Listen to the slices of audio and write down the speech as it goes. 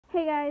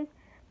Hey guys,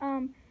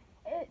 um,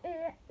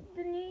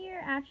 the new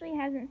year actually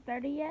hasn't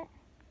started yet,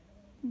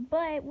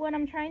 but what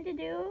I'm trying to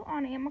do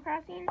on Animal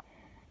Crossing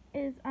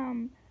is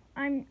I'm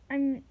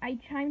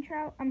time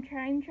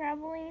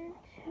traveling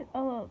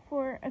to,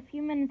 for a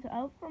few minutes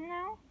up from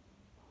now,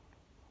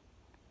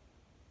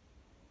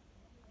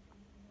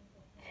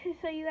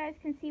 so you guys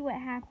can see what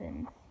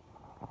happens.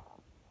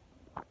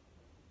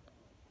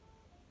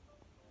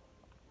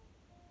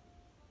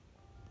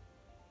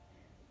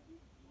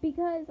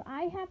 Because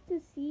I have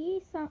to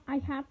see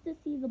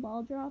the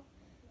ball drop,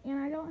 and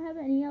I don't have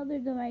any other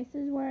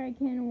devices where I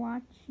can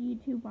watch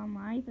YouTube on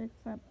live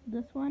except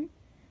this one,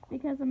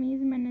 because I'm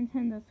using my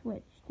Nintendo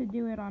Switch to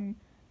do it on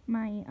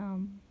my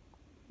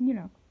you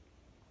know.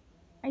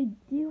 I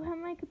do have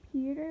my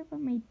computer, but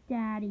my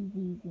daddy's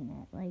using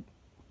it. Like,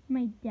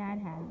 my dad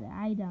has it.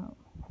 I don't.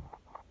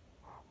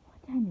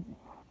 What time is it?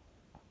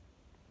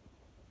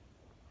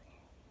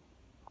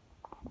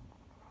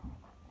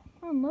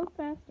 Come on, load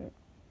faster.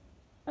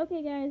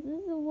 Okay, guys, this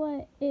is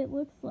what it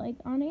looks like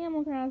on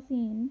Animal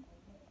Crossing.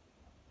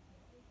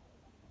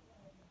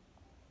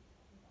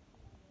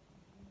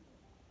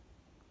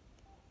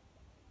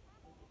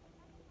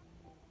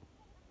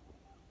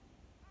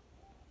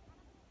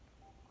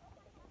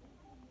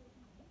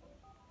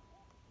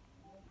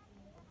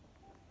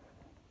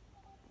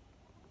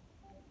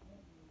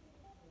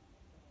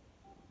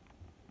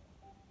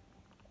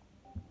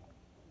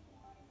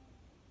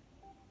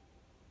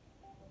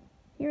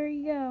 Here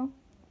you go.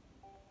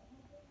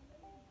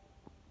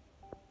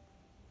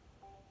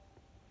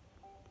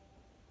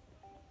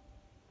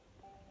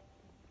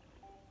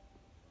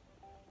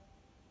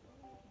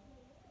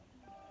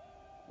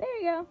 There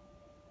you go.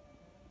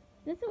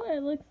 This is what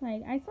it looks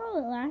like. I saw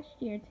it last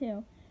year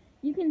too.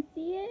 You can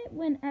see it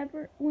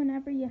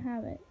whenever you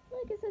have it.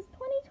 Look, it says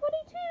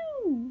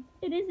 2022.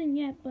 It isn't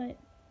yet, but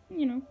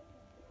you know.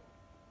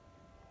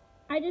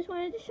 I just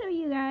wanted to show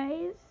you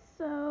guys.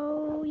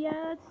 So yeah,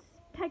 that's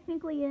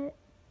technically it.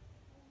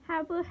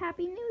 Have a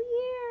happy new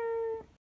year.